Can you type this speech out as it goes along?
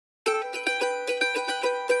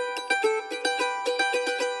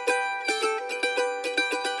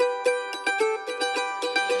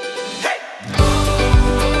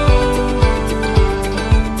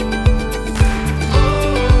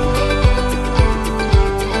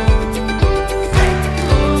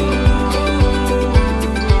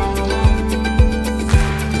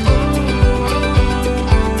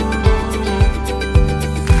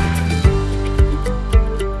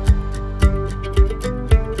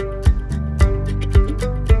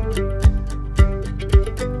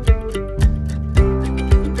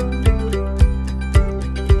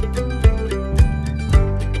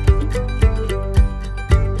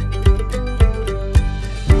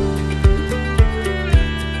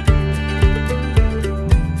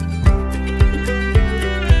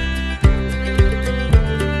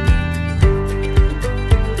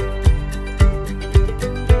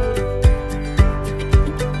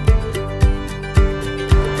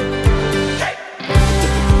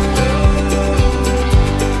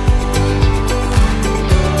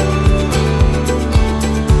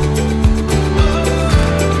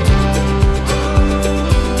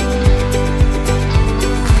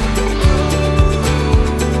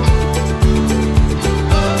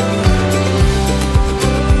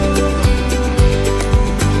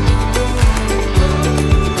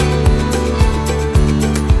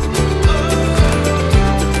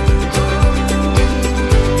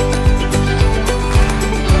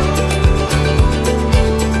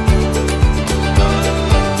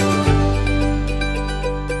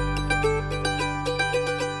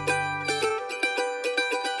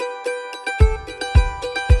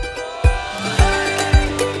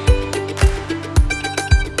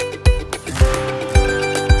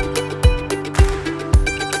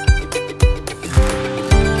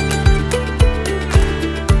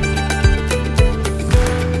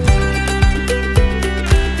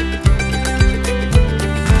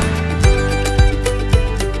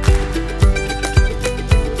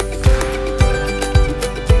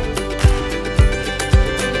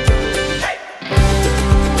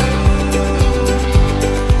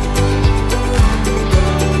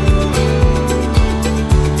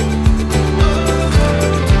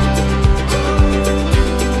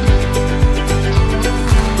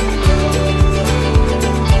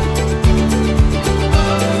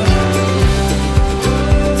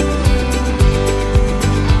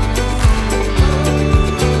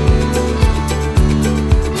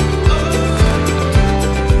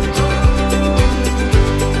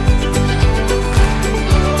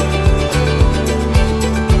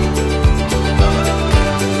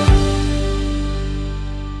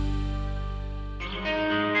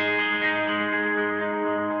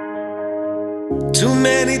Too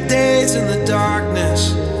many days in the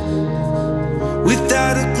darkness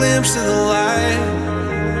without a glimpse of the light.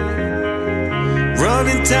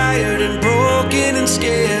 Running tired and broken and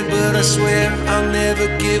scared, but I swear I'll never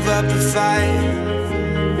give up the fight.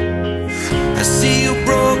 I see you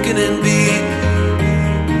broken and beat,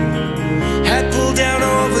 head pulled down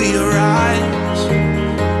over your eyes.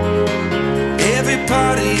 Every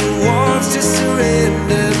part of you wants to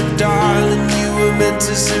surrender, but darling, you were meant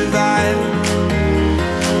to survive.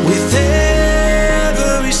 With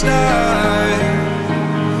every star,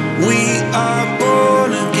 we are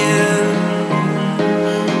born again.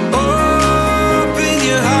 Open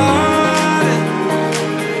your heart,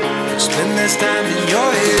 spend less time in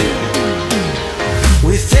your head.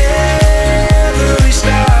 With every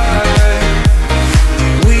star,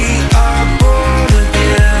 we are born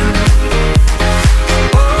again.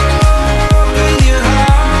 Open your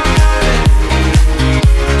heart,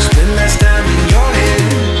 spend less time in your head.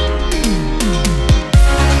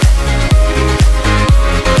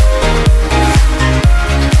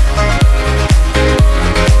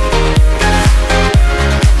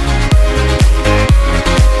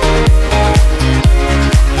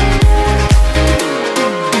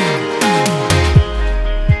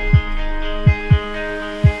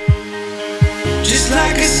 Just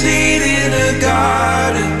like a seed in a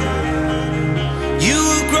garden,